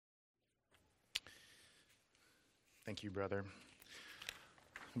Thank you, brother.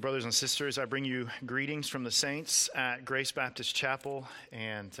 Brothers and sisters, I bring you greetings from the saints at Grace Baptist Chapel,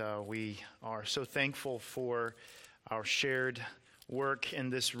 and we are so thankful for our shared work in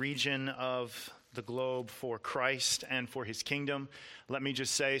this region of the globe for Christ and for his kingdom. Let me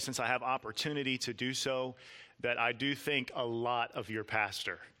just say, since I have opportunity to do so, that I do think a lot of your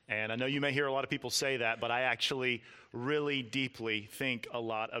pastor. And I know you may hear a lot of people say that, but I actually really deeply think a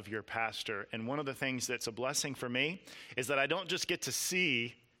lot of your pastor. And one of the things that's a blessing for me is that I don't just get to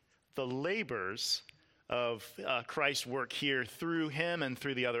see the labors of Christ's work here through him and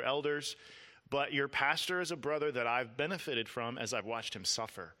through the other elders, but your pastor is a brother that I've benefited from as I've watched him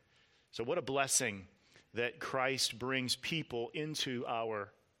suffer. So what a blessing that Christ brings people into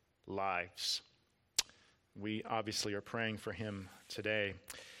our lives. We obviously are praying for him today.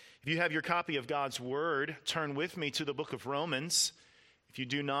 If you have your copy of God's Word, turn with me to the book of Romans. If you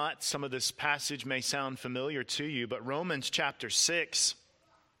do not, some of this passage may sound familiar to you, but Romans chapter 6,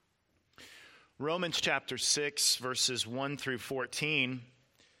 verses 1 through 14.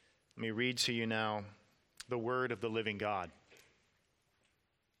 Let me read to you now the word of the living God.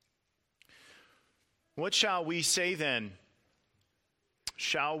 What shall we say then?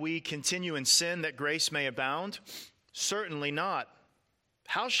 Shall we continue in sin that grace may abound? Certainly not.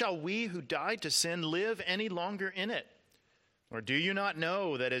 How shall we who died to sin live any longer in it? Or do you not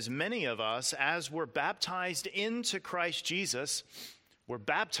know that as many of us as were baptized into Christ Jesus were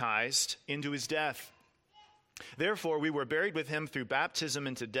baptized into his death? Therefore we were buried with him through baptism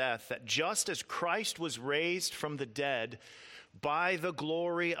into death, that just as Christ was raised from the dead by the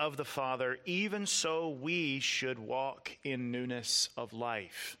glory of the Father, even so we should walk in newness of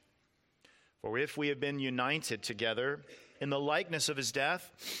life. For if we have been united together in the likeness of his death,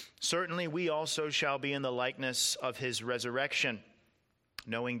 certainly we also shall be in the likeness of his resurrection,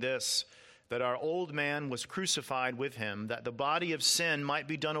 knowing this, that our old man was crucified with him, that the body of sin might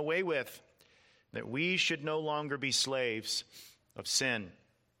be done away with, that we should no longer be slaves of sin.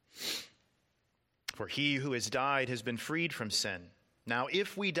 For he who has died has been freed from sin. Now,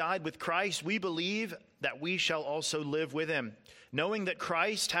 if we died with Christ, we believe that we shall also live with him, knowing that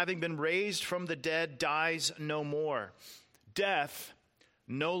Christ, having been raised from the dead, dies no more. Death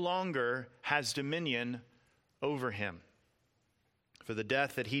no longer has dominion over him. For the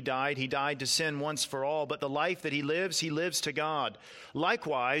death that he died to sin once for all, but the life that he lives to God.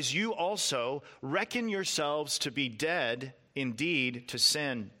 Likewise, you also reckon yourselves to be dead indeed to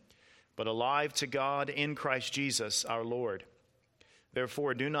sin, but alive to God in Christ Jesus our Lord.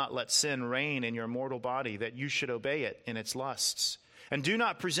 Therefore, do not let sin reign in your mortal body, that you should obey it in its lusts. And do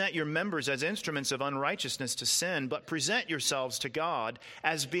not present your members as instruments of unrighteousness to sin, but present yourselves to God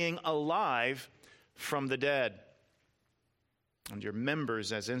as being alive from the dead, and your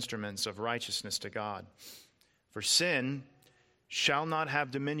members as instruments of righteousness to God. For sin shall not have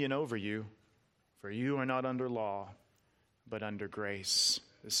dominion over you, for you are not under law, but under grace.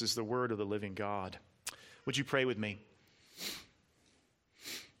 This is the word of the living God. Would you pray with me?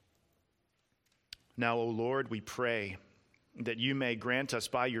 Now, O Lord, we pray that you may grant us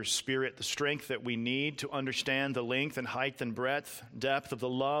by your Spirit the strength that we need to understand the length and height and breadth, depth of the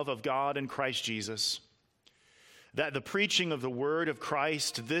love of God in Christ Jesus, that the preaching of the word of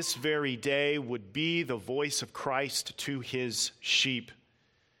Christ this very day would be the voice of Christ to his sheep,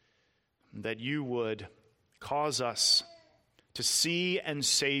 that you would cause us to see and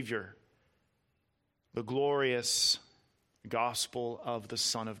savor the glorious gospel of the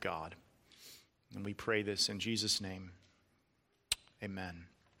Son of God. And we pray this in Jesus' name. Amen.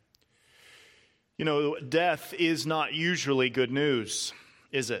 You know, death is not usually good news,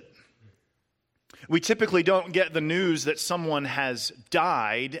 is it? We typically don't get the news that someone has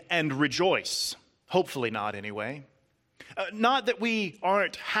died and rejoice. Hopefully not, anyway. Not that we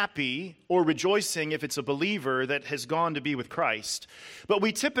aren't happy or rejoicing if it's a believer that has gone to be with Christ, but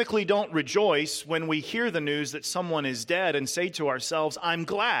we typically don't rejoice when we hear the news that someone is dead and say to ourselves, I'm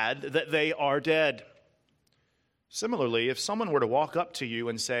glad that they are dead. Similarly, if someone were to walk up to you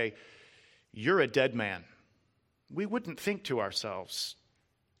and say, you're a dead man, we wouldn't think to ourselves,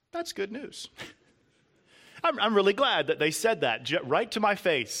 that's good news. I'm really glad that they said that right to my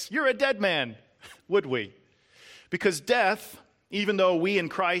face. You're a dead man, would we? Because death, even though we in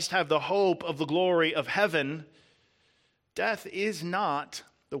Christ have the hope of the glory of heaven, death is not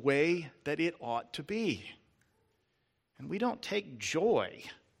the way that it ought to be. And we don't take joy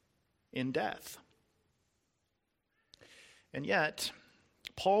in death. And yet,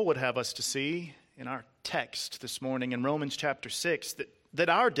 Paul would have us to see in our text this morning in Romans chapter 6 that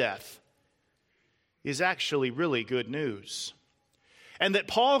our death is actually really good news. And that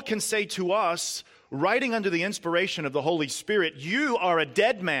Paul can say to us, writing under the inspiration of the Holy Spirit, you are a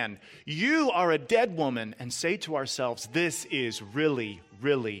dead man, you are a dead woman, and say to ourselves, this is really,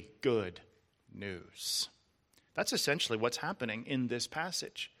 really good news. That's essentially what's happening in this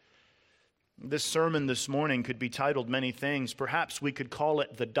passage. This sermon this morning could be titled many things. Perhaps we could call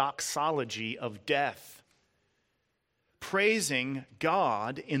it the doxology of death. Praising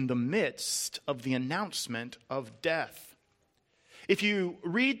God in the midst of the announcement of death. If you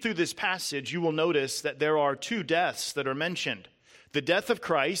read through this passage, you will notice that there are two deaths that are mentioned. The death of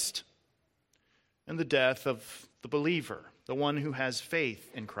Christ and the death of the believer, the one who has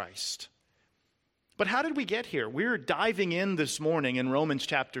faith in Christ. But how did we get here? We're diving in this morning in Romans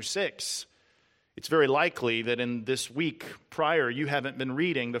chapter 6. It's very likely that in this week prior, you haven't been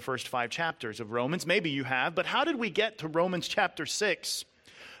reading the first 5 chapters of Romans. Maybe you have, but how did we get to Romans chapter 6,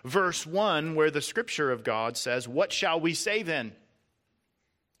 verse 1, where the scripture of God says, what shall we say then?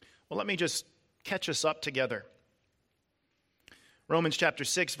 Well, let me just catch us up together. Romans chapter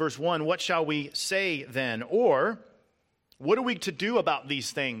 6, verse 1, what shall we say then? Or, what are we to do about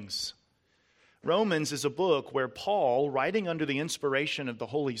these things? Romans is a book where Paul, writing under the inspiration of the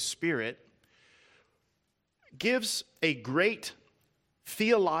Holy Spirit, gives a great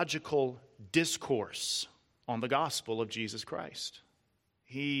theological discourse on the gospel of Jesus Christ.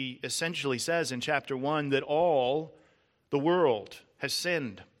 He essentially says in chapter 1 that all the world has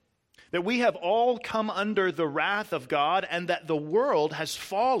sinned, that we have all come under the wrath of God, and that the world has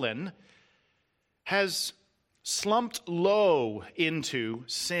fallen, has slumped low into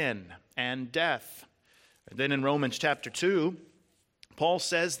sin and death. And then in Romans chapter 2, Paul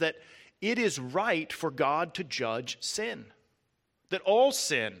says that it is right for God to judge sin. That all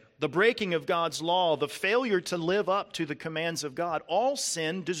sin, the breaking of God's law, the failure to live up to the commands of God, all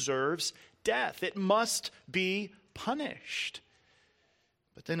sin deserves death. It must be punished.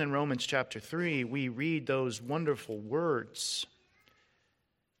 But then in Romans chapter 3, we read those wonderful words.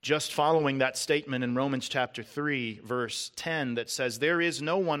 Just following that statement in Romans chapter 3, verse 10, that says, there is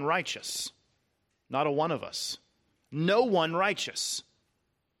no one righteous, not a one of us, no one righteous.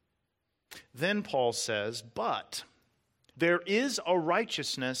 Then Paul says, but there is a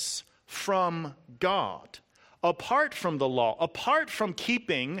righteousness from God, apart from the law, apart from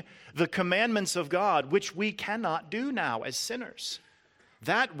keeping the commandments of God, which we cannot do now as sinners.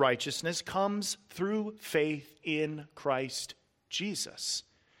 That righteousness comes through faith in Christ Jesus.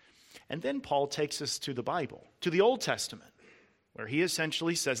 And then Paul takes us to the Bible, to the Old Testament, where he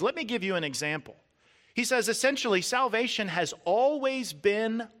essentially says, let me give you an example. He says, essentially, salvation has always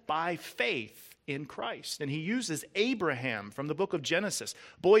been by faith in Christ. And he uses Abraham from the book of Genesis.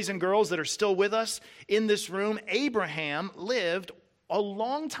 Boys and girls that are still with us in this room, Abraham lived a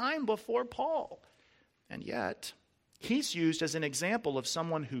long time before Paul. And yet, he's used as an example of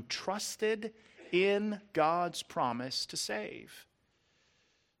someone who trusted in God's promise to save.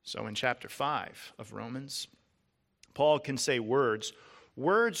 So in chapter 5 of Romans, Paul can say words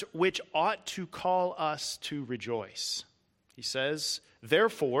which ought to call us to rejoice. He says,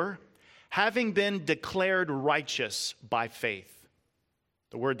 therefore, having been declared righteous by faith,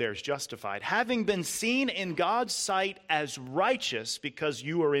 the word there is justified, having been seen in God's sight as righteous because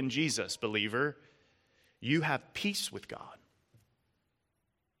you are in Jesus, believer, you have peace with God.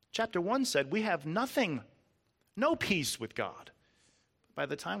 Chapter 1 said we have nothing, no peace with God. By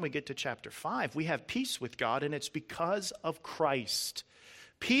the time we get to chapter 5, we have peace with God, and it's because of Christ.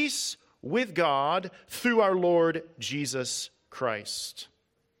 Peace with God through our Lord Jesus Christ.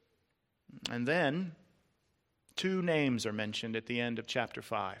 And then 2 names are mentioned at the end of chapter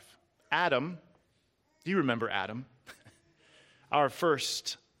 5. Adam, do you remember Adam? Our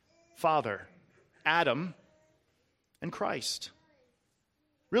first father, Adam, and Christ.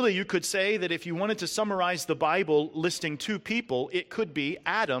 Really, you could say that if you wanted to summarize the Bible listing 2 people, it could be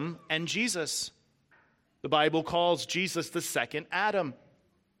Adam and Jesus. The Bible calls Jesus the second Adam.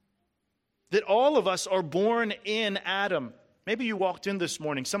 That all of us are born in Adam. Maybe you walked in this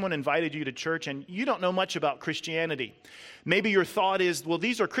morning, someone invited you to church, and you don't know much about Christianity. Maybe your thought is, well,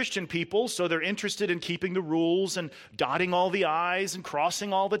 these are Christian people, so they're interested in keeping the rules and dotting all the I's and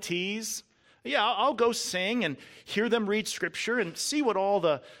crossing all the T's. Yeah, I'll go sing and hear them read Scripture and see what all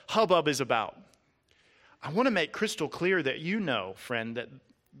the hubbub is about. I want to make crystal clear that you know, friend, that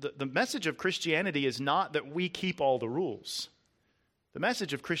the message of Christianity is not that we keep all the rules. The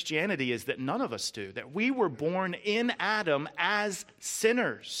message of Christianity is that none of us do, that we were born in Adam as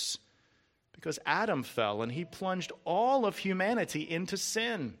sinners because Adam fell and he plunged all of humanity into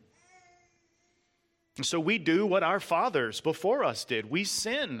sin. And so we do what our fathers before us did. We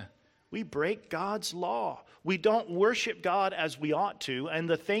sin. We break God's law. we don't worship God as we ought to, and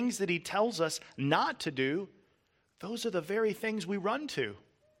the things that he tells us not to do, those are the very things we run to.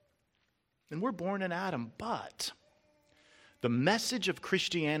 And we're born in Adam, but the message of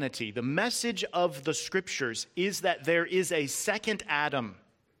Christianity, the message of the Scriptures, is that there is a second Adam,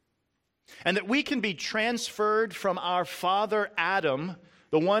 and that we can be transferred from our father Adam,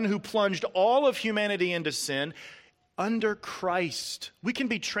 the one who plunged all of humanity into sin, under Christ. We can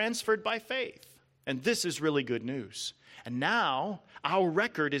be transferred by faith. And this is really good news. And now our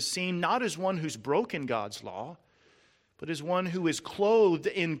record is seen not as one who's broken God's law, but as one who is clothed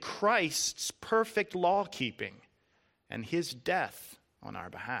in Christ's perfect law-keeping and his death on our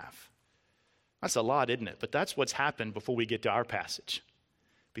behalf. That's a lot, isn't it? But that's what's happened before we get to our passage.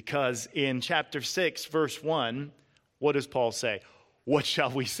 Because in chapter 6, verse 1, what does Paul say? What shall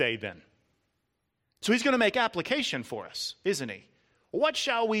we say then? So he's going to make application for us, isn't he? What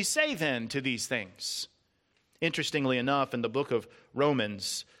shall we say then to these things? Interestingly enough, in the book of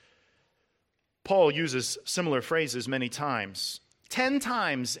Romans, Paul uses similar phrases many times. 10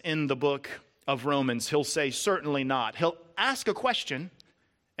 times in the book of Romans, he'll say, certainly not. He'll ask a question,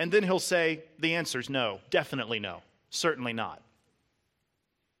 and then he'll say, the answer's no, definitely no, certainly not.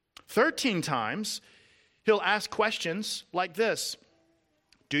 13 times, he'll ask questions like this.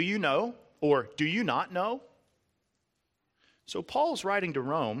 Do you know, or do you not know? So Paul's writing to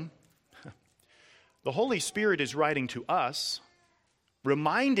Rome. The Holy Spirit is writing to us,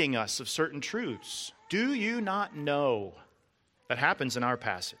 reminding us of certain truths. Do you not know? That happens in our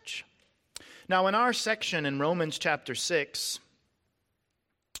passage. Now, in our section in Romans chapter 6,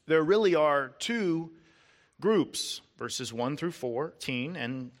 there really are two groups, verses 1 through 14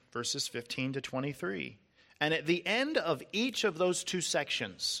 and verses 15 to 23. And at the end of each of those two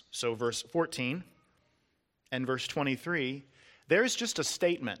sections, so verse 14 and verse 23, there's just a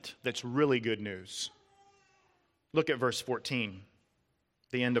statement that's really good news. Look at verse 14,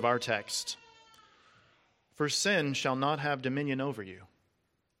 the end of our text. For sin shall not have dominion over you.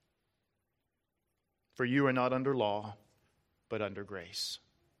 For you are not under law, but under grace.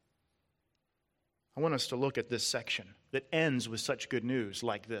 I want us to look at this section that ends with such good news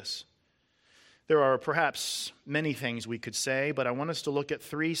like this. There are perhaps many things we could say, but I want us to look at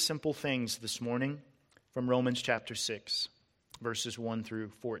three simple things this morning from Romans chapter 6, verses 1 through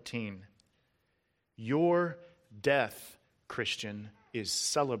 14. Your death, Christian, is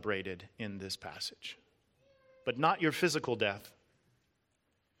celebrated in this passage, but not your physical death.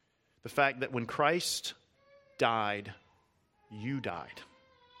 The fact that when Christ died, you died.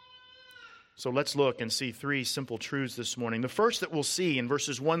 So let's look and see three simple truths this morning. The first that we'll see in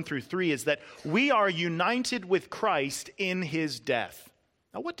verses 1 through 3 is that we are united with Christ in his death.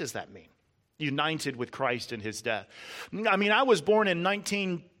 Now, what does that mean? United with Christ in his death. I mean, I was born in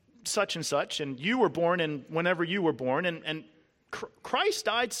 19 such and such, and you were born in whenever you were born, and Christ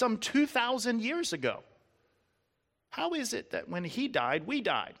died some 2,000 years ago. How is it that when he died, we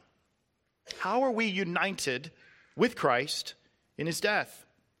died? How are we united with Christ in his death?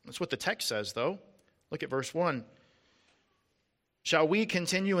 That's what the text says, though. Look at verse 1. Shall we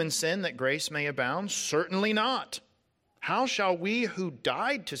continue in sin that grace may abound? Certainly not. How shall we who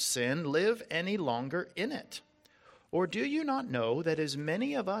died to sin live any longer in it? Or do you not know that as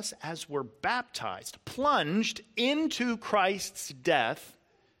many of us as were baptized, plunged into Christ's death,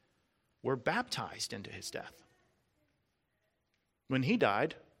 were baptized into his death? When he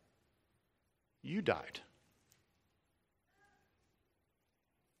died, you died.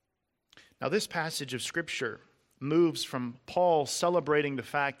 Now, this passage of Scripture moves from Paul celebrating the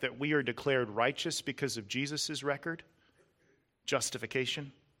fact that we are declared righteous because of Jesus' record,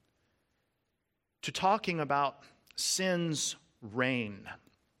 justification, to talking about sin's reign.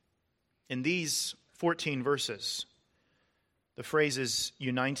 In these 14 verses, the phrases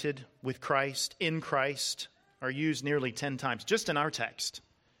united with Christ, in Christ, are used nearly 10 times, just in our text.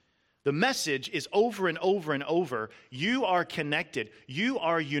 The message is over and over and over. You are connected. You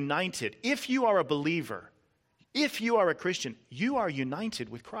are united. If you are a believer, if you are a Christian, you are united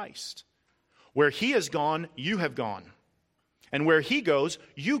with Christ. Where he has gone, you have gone. And where he goes,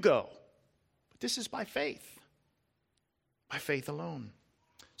 you go. But this is by faith alone.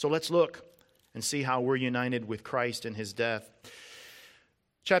 So let's look and see how we're united with Christ in his death.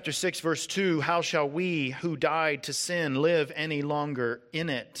 Chapter 6, verse 2, how shall we who died to sin live any longer in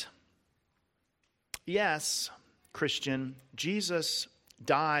it? Yes, Christian, Jesus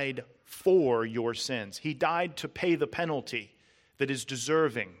died for your sins. He died to pay the penalty that is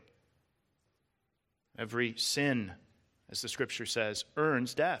deserving. Every sin, as the Scripture says,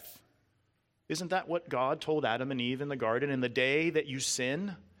 earns death. Isn't that what God told Adam and Eve in the garden? In the day that you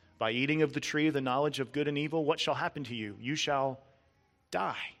sin, by eating of the tree of the knowledge of good and evil, what shall happen to you? You shall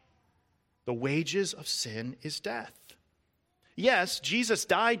die. The wages of sin is death. Yes, Jesus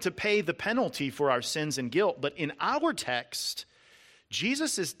died to pay the penalty for our sins and guilt, but in our text,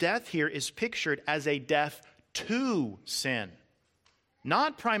 Jesus' death here is pictured as a death to sin,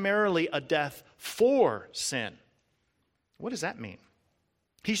 not primarily a death for sin. What does that mean?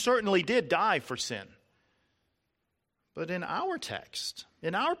 He certainly did die for sin. But in our text,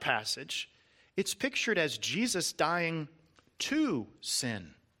 in our passage, it's pictured as Jesus dying to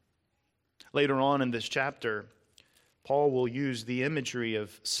sin. Later on in this chapter, Paul will use the imagery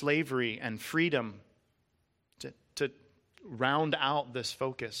of slavery and freedom to round out this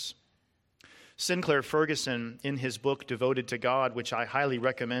focus. Sinclair Ferguson, in his book Devoted to God, which I highly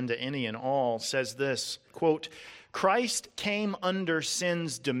recommend to any and all, says this, quote, Christ came under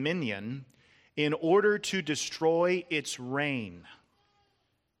sin's dominion in order to destroy its reign.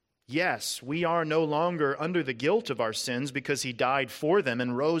 Yes, we are no longer under the guilt of our sins because he died for them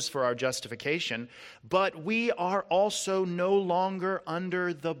and rose for our justification, but we are also no longer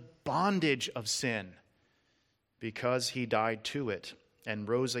under the bondage of sin because he died to it and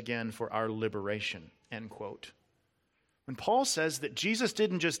rose again for our liberation, end quote. When Paul says that Jesus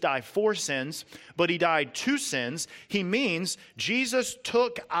didn't just die for sins, but he died to sins, he means Jesus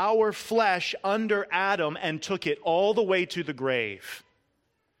took our flesh under Adam and took it all the way to the grave.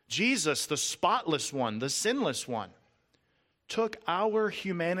 Jesus, the spotless one, the sinless one, took our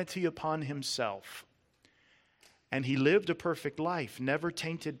humanity upon himself. And he lived a perfect life, never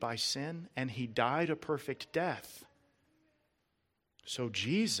tainted by sin, and he died a perfect death. So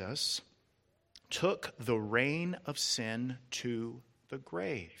Jesus took the reign of sin to the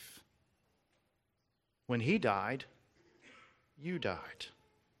grave. When he died, you died.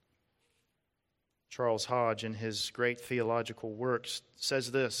 Charles Hodge, in his great theological works,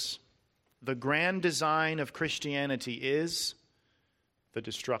 says this, the grand design of Christianity is the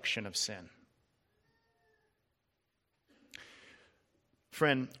destruction of sin.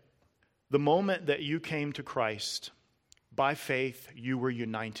 Friend, the moment that you came to Christ, by faith you were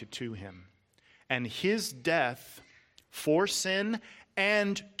united to him. And his death for sin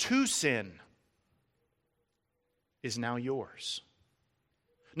and to sin is now yours.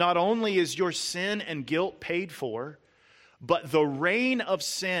 Not only is your sin and guilt paid for, but the reign of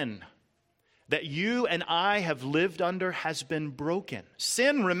sin that you and I have lived under has been broken.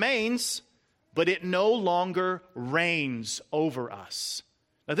 Sin remains, but it no longer reigns over us.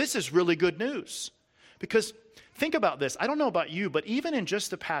 Now, this is really good news because think about this. I don't know about you, but even in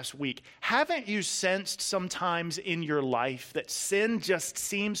just the past week, haven't you sensed sometimes in your life that sin just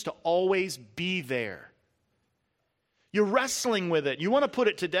seems to always be there? You're wrestling with it. You want to put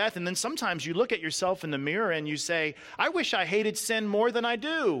it to death, and then sometimes you look at yourself in the mirror and you say, I wish I hated sin more than I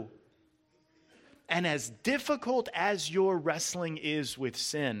do. And as difficult as your wrestling is with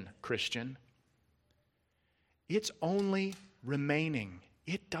sin, Christian, it's only remaining.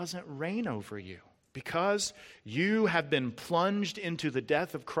 It doesn't reign over you because you have been plunged into the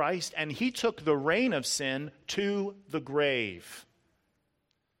death of Christ, and he took the reign of sin to the grave.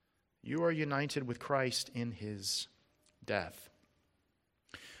 You are united with Christ in his death.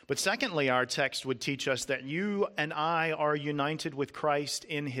 But secondly, our text would teach us that you and I are united with Christ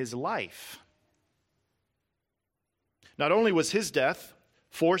in his life. Not only was his death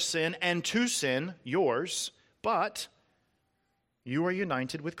for sin and to sin yours, but you are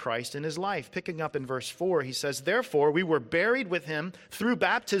united with Christ in his life. Picking up in verse 4, he says, therefore we were buried with him through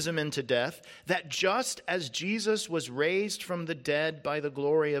baptism into death, that just as Jesus was raised from the dead by the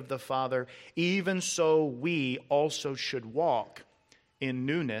glory of the Father, even so we also should walk in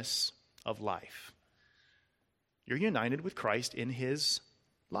newness of life. You're united with Christ in his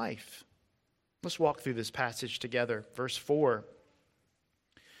life. Let's walk through this passage together. Verse 4.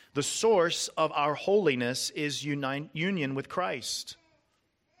 The source of our holiness is union with Christ.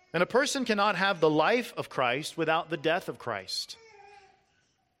 And a person cannot have the life of Christ without the death of Christ.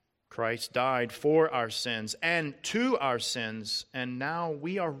 Christ died for our sins and to our sins, and now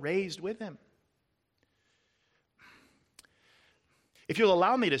we are raised with him. If you'll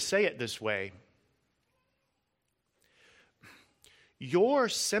allow me to say it this way, your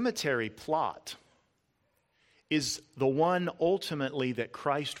cemetery plot is the one ultimately that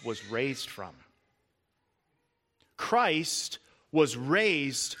Christ was raised from. Christ was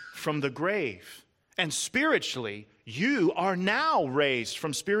raised from the grave. And spiritually, you are now raised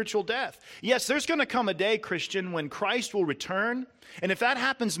from spiritual death. Yes, there's going to come a day, Christian, when Christ will return. And if that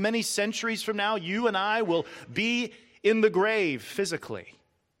happens many centuries from now, you and I will be in the grave physically.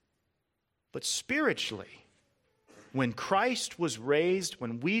 But spiritually, When Christ was raised,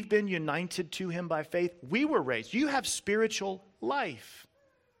 when we've been united to him by faith, we were raised. You have spiritual life.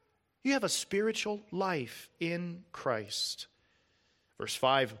 You have a spiritual life in Christ. Verse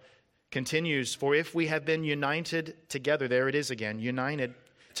 5 continues, for if we have been united together, there it is again, united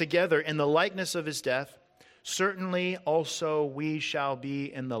together in the likeness of his death, certainly also we shall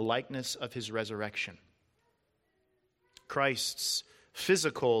be in the likeness of his resurrection. Christ's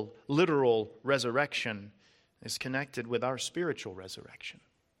physical, literal resurrection is connected with our spiritual resurrection.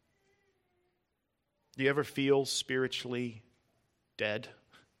 Do you ever feel spiritually dead?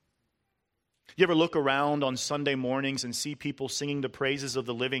 You ever look around on Sunday mornings and see people singing the praises of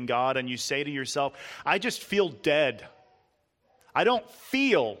the living God, and you say to yourself, I just feel dead. I don't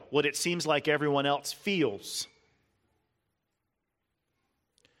feel what it seems like everyone else feels.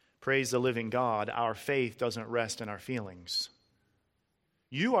 Praise the living God, our faith doesn't rest in our feelings.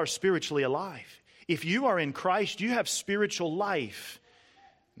 You are spiritually alive. If you are in Christ, you have spiritual life.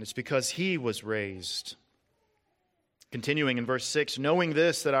 And it's because he was raised. Continuing in verse 6, knowing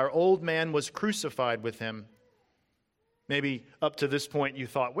this, that our old man was crucified with him. Maybe up to this point you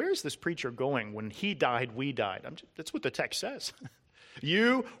thought, where's this preacher going? When he died, we died. That's what the text says.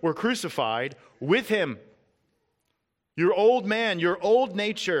 You were crucified with him. Your old man, your old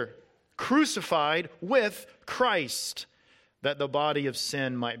nature, crucified with Christ, that the body of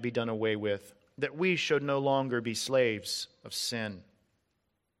sin might be done away with, that we should no longer be slaves of sin.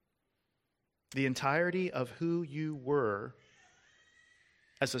 The entirety of who you were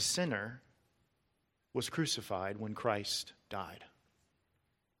as a sinner was crucified when Christ died.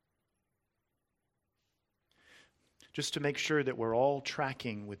 Just to make sure that we're all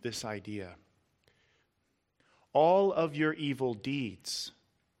tracking with this idea, all of your evil deeds,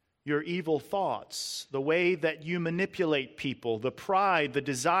 your evil thoughts, the way that you manipulate people, the pride, the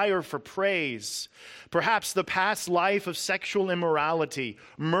desire for praise, perhaps the past life of sexual immorality,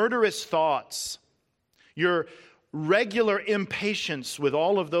 murderous thoughts, your regular impatience with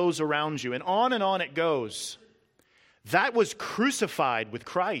all of those around you, and on it goes. That was crucified with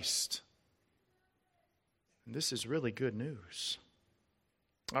Christ. And this is really good news.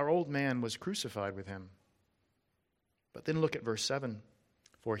 Our old man was crucified with him. But then look at verse 7.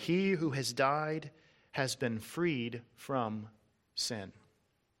 For he who has died has been freed from sin.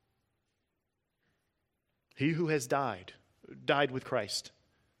 He who has died with Christ,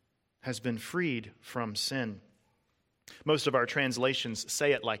 has been freed from sin. Most of our translations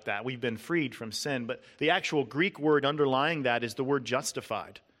say it like that. We've been freed from sin. But the actual Greek word underlying that is the word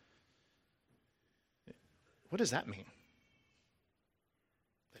justified. What does that mean?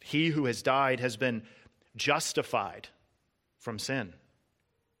 That he who has died has been justified from sin.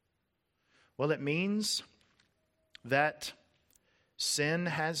 Well, it means that sin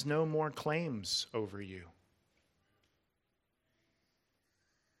has no more claims over you.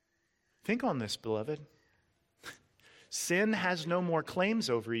 Think on this, beloved. Sin has no more claims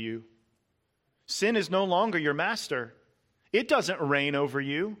over you. Sin is no longer your master. It doesn't reign over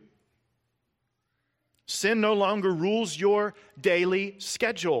you. Sin no longer rules your daily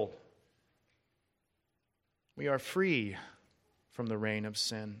schedule. We are free from the reign of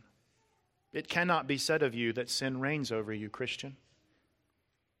sin. It cannot be said of you that sin reigns over you, Christian.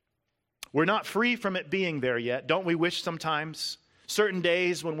 We're not free from it being there yet. Don't we wish sometimes? Certain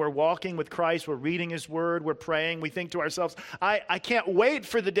days when we're walking with Christ, we're reading His Word, we're praying, we think to ourselves, I can't wait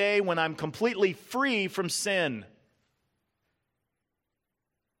for the day when I'm completely free from sin.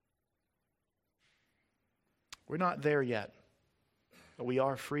 We're not there yet, but we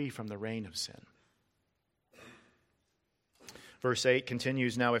are free from the reign of sin. Verse 8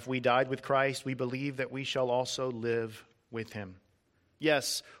 continues, now if we died with Christ, we believe that we shall also live with Him.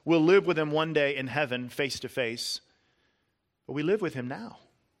 Yes, we'll live with Him one day in heaven, face to face, but we live with Him now.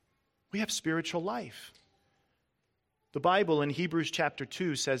 We have spiritual life. The Bible in Hebrews chapter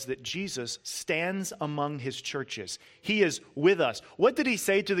 2 says that Jesus stands among His churches. He is with us. What did He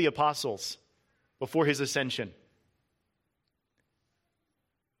say to the apostles before His ascension?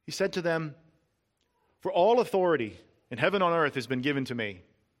 He said to them, for all authority in heaven and on earth has been given to me.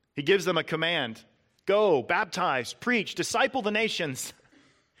 He gives them a command. Go, baptize, preach, disciple the nations.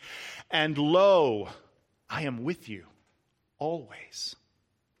 And lo, I am with you always.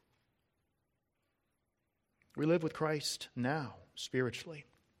 We live with Christ now, spiritually.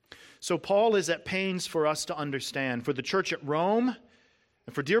 So Paul is at pains for us to understand, for the church at Rome,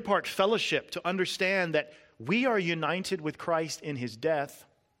 and for Deer Park Fellowship to understand that we are united with Christ in His death,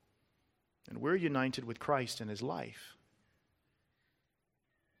 and we're united with Christ in His life.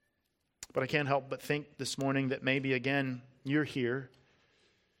 But I can't help but think this morning that maybe again you're here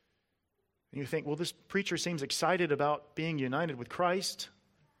And you think, well, this preacher seems excited about being united with Christ.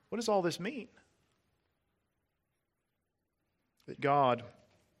 What does all this mean? That God,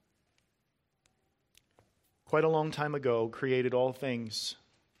 quite a long time ago, created all things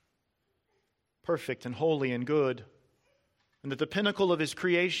perfect and holy and good, and that the pinnacle of his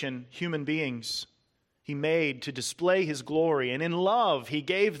creation, human beings, he made to display his glory, and in love he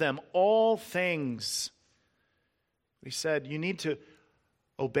gave them all things. He said, you need to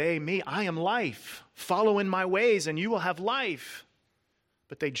obey me. I am life. Follow in my ways and you will have life.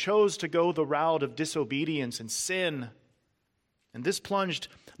 But they chose to go the route of disobedience and sin. And this plunged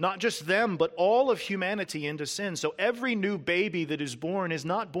not just them, but all of humanity into sin. So every new baby that is born is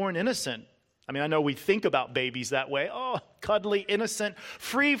not born innocent. I mean, I know we think about babies that way. Oh, cuddly, innocent,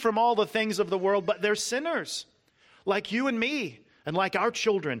 free from all the things of the world, but they're sinners, like you and me, and like our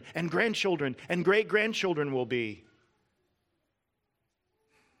children and grandchildren and great-grandchildren will be.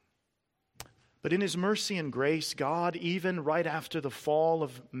 But in his mercy and grace, God, even right after the fall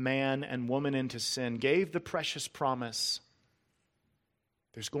of man and woman into sin, gave the precious promise,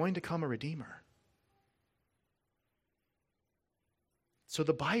 there's going to come a Redeemer. So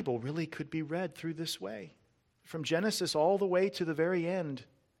the Bible really could be read through this way. From Genesis all the way to the very end,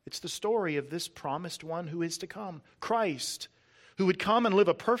 it's the story of this promised one who is to come, Christ, who would come and live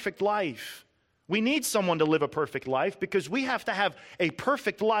a perfect life. We need someone to live a perfect life because we have to have a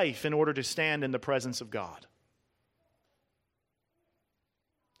perfect life in order to stand in the presence of God.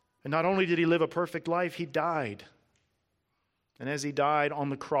 And not only did he live a perfect life, he died. And as he died on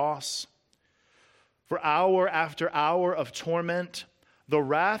the cross, for hour after hour of torment, the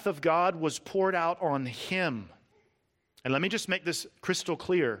wrath of God was poured out on him. And let me just make this crystal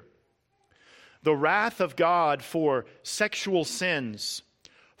clear. The wrath of God for sexual sins,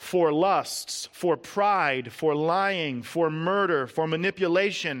 for lusts, for pride, for lying, for murder, for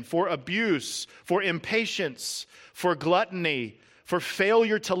manipulation, for abuse, for impatience, for gluttony, for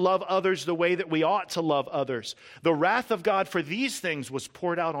failure to love others the way that we ought to love others. The wrath of God for these things was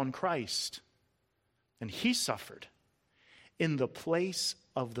poured out on Christ. And he suffered in the place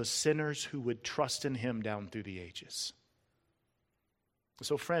of the sinners who would trust in him down through the ages.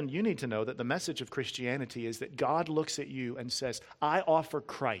 So friend, you need to know that the message of Christianity is that God looks at you and says, I offer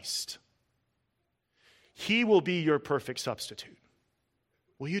Christ. He will be your perfect substitute.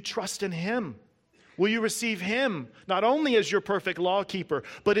 Will you trust in him? Will you receive him not only as your perfect lawkeeper,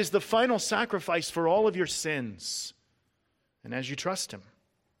 but as the final sacrifice for all of your sins? And as you trust him,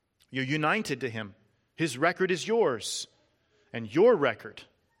 you're united to him. His record is yours. And your record,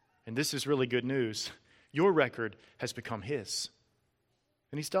 and this is really good news, your record has become his.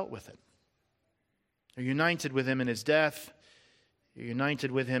 And he's dealt with it. You're united with him in his death. You're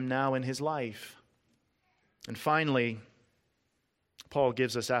united with him now in his life. And finally, Paul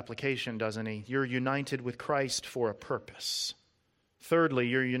gives us application, doesn't he? You're united with Christ for a purpose. Thirdly,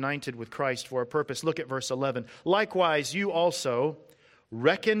 you're united with Christ for a purpose. Look at verse 11. Likewise, you also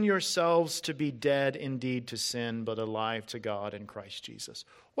reckon yourselves to be dead indeed to sin, but alive to God in Christ Jesus.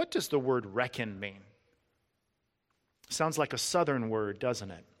 What does the word reckon mean? Sounds like a southern word, doesn't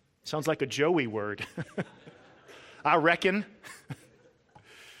it? Sounds like a Joey word. I reckon.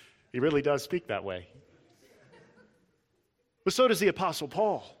 He really does speak that way. But so does the Apostle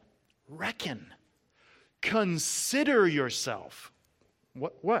Paul. Reckon. Consider yourself.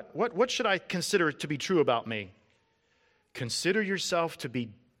 What should I consider to be true about me? Consider yourself to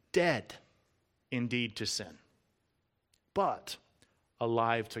be dead indeed to sin, but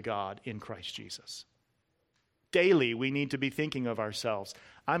alive to God in Christ Jesus. Daily, we need to be thinking of ourselves.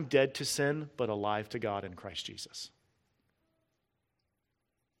 I'm dead to sin, but alive to God in Christ Jesus.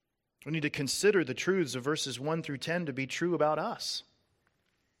 We need to consider the truths of verses 1 through 10 to be true about us.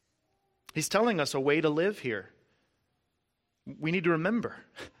 He's telling us a way to live here. We need to remember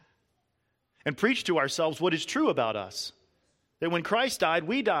and preach to ourselves what is true about us. That when Christ died,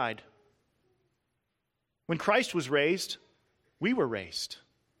 we died. When Christ was raised, we were raised.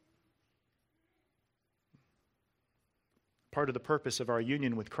 Part of the purpose of our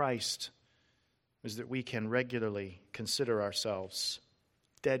union with Christ is that we can regularly consider ourselves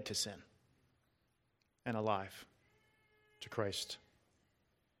dead to sin and alive to Christ.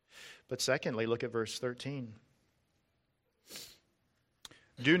 But secondly, look at verse 13.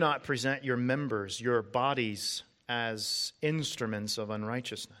 Do not present your members, your bodies, as instruments of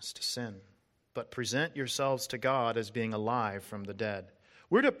unrighteousness to sin, but present yourselves to God as being alive from the dead.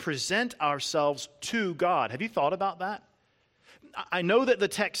 We're to present ourselves to God. Have you thought about that? I know that the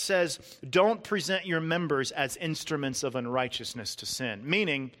text says, don't present your members as instruments of unrighteousness to sin.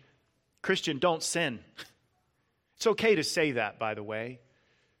 Meaning, Christian, don't sin. It's okay to say that, by the way.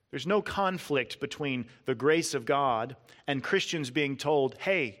 There's no conflict between the grace of God and Christians being told,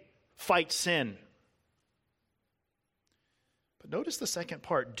 hey, fight sin. But notice the second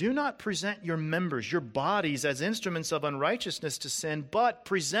part. Do not present your members, your bodies, as instruments of unrighteousness to sin, but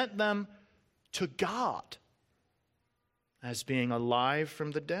present them to God as being alive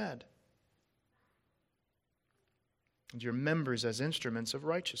from the dead, and your members as instruments of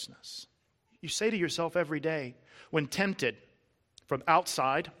righteousness. You say to yourself every day, when tempted from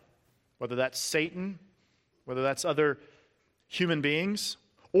outside, whether that's Satan, whether that's other human beings,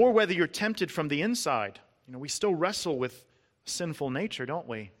 or whether you're tempted from the inside. We still wrestle with sinful nature, don't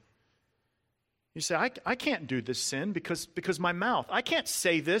we? You say, I can't do this sin because my mouth. I can't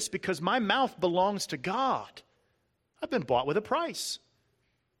say this because my mouth belongs to God. I've been bought with a price.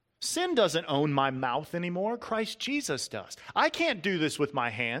 Sin doesn't own my mouth anymore. Christ Jesus does. I can't do this with my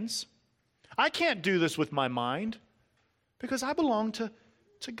hands. I can't do this with my mind because I belong to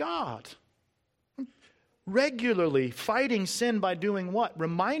God. I'm regularly fighting sin by doing what?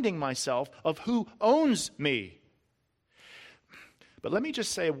 Reminding myself of who owns me. But let me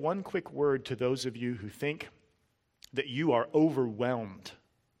just say one quick word to those of you who think that you are overwhelmed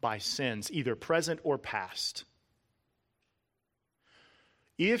by sins, either present or past.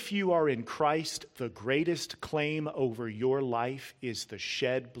 If you are in Christ, the greatest claim over your life is the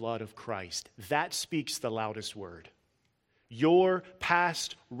shed blood of Christ. That speaks the loudest word. Your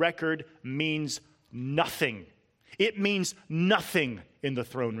past record means nothing. It means nothing in the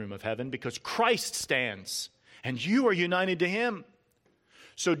throne room of heaven because Christ stands and you are united to Him.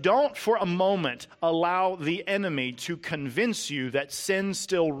 So don't for a moment allow the enemy to convince you that sin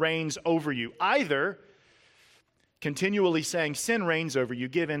still reigns over you. Either continually saying sin reigns over you,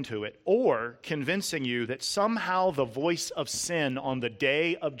 give into it, or convincing you that somehow the voice of sin on the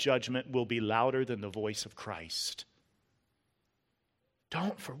day of judgment will be louder than the voice of Christ.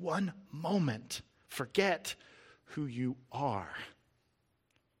 Don't for one moment forget who you are.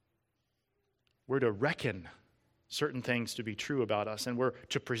 We're to reckon certain things to be true about us, and we're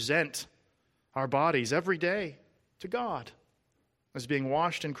to present our bodies every day to God as being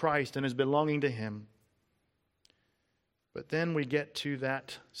washed in Christ and as belonging to Him. But then we get to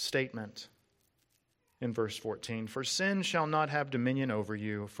that statement in verse 14. For sin shall not have dominion over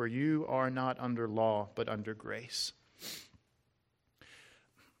you, for you are not under law, but under grace.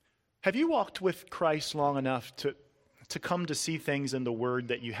 Have you walked with Christ long enough to come to see things in the Word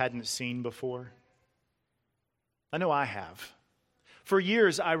that you hadn't seen before? I know I have. For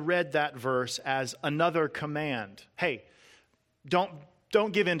years, I read that verse as another command. Hey, don't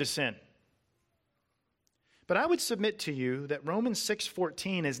give in to sin. But I would submit to you that Romans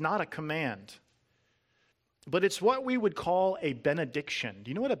 6:14 is not a command, but it's what we would call a benediction. Do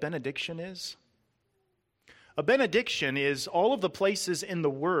you know what a benediction is? A benediction is all of the places in the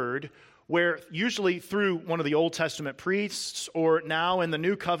Word where usually through one of the Old Testament priests or now in the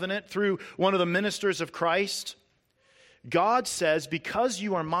New Covenant through one of the ministers of Christ, God says, because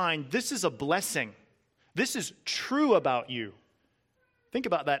you are mine, this is a blessing. This is true about you. Think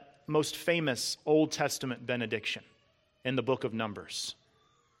about that most famous Old Testament benediction in the book of Numbers,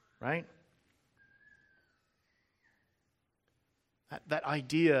 right? That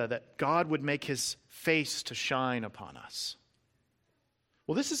idea that God would make His face to shine upon us.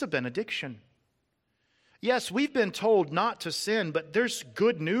 Well, this is a benediction. Yes, we've been told not to sin, but there's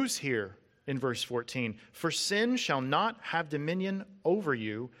good news here. In verse 14, for sin shall not have dominion over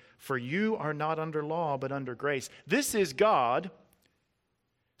you, for you are not under law, but under grace. This is God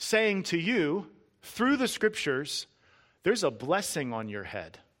saying to you, through the Scriptures, there's a blessing on your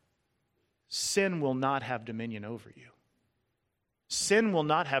head. Sin will not have dominion over you. Sin will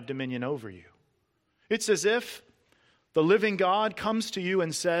not have dominion over you. It's as if the living God comes to you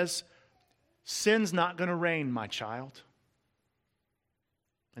and says, sin's not going to reign, my child.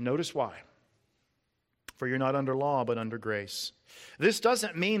 And notice why. For you're not under law, but under grace. This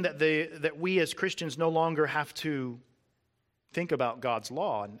doesn't mean that we as Christians no longer have to think about God's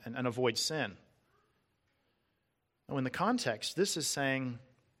law and avoid sin. No, in the context, this is saying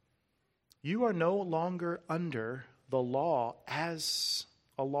you are no longer under the law as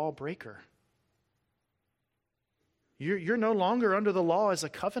a lawbreaker. You're no longer under the law as a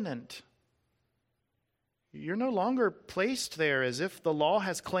covenant. You're no longer placed there as if the law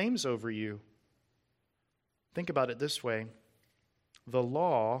has claims over you. Think about it this way. The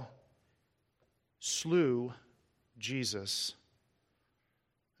law slew Jesus,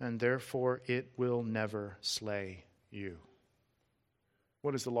 and therefore it will never slay you.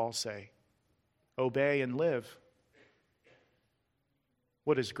 What does the law say? Obey and live.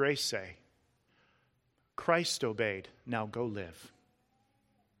 What does grace say? Christ obeyed, now go live.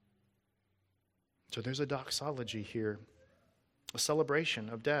 So there's a doxology here, a celebration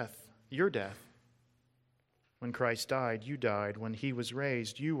of death, your death. When Christ died, you died. When he was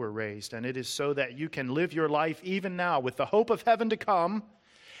raised, you were raised. And it is so that you can live your life even now with the hope of heaven to come.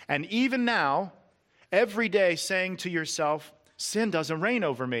 And even now, every day saying to yourself, sin doesn't reign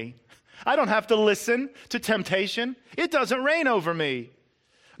over me. I don't have to listen to temptation. It doesn't reign over me.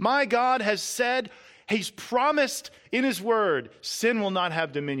 My God has said, he's promised in his word, sin will not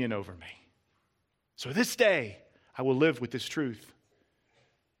have dominion over me. So this day, I will live with this truth.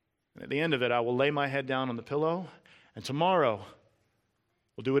 And at the end of it, I will lay my head down on the pillow, and tomorrow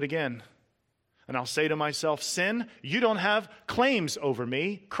we'll do it again. And I'll say to myself, sin, you don't have claims over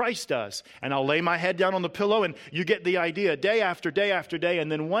me. Christ does. And I'll lay my head down on the pillow, and you get the idea, day after day after day.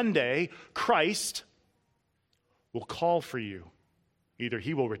 And then one day, Christ will call for you. Either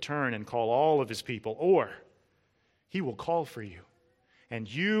he will return and call all of his people, or he will call for you. And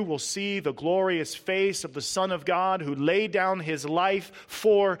you will see the glorious face of the Son of God who laid down his life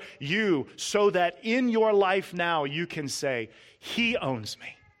for you, so that in your life now you can say, he owns me.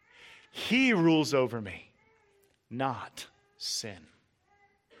 He rules over me, not sin.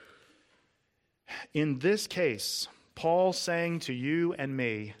 In this case, Paul saying to you and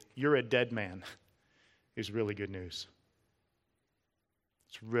me, you're a dead man, is really good news.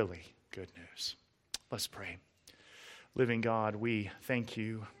 It's really good news. Let's pray. Living God, we thank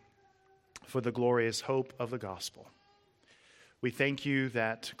you for the glorious hope of the gospel. We thank you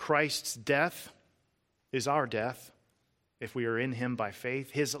that Christ's death is our death if we are in him by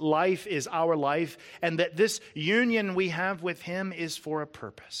faith. His life is our life, and that this union we have with him is for a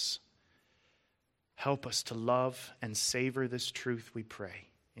purpose. Help us to love and savor this truth, we pray.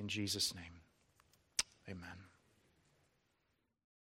 In Jesus' name, amen.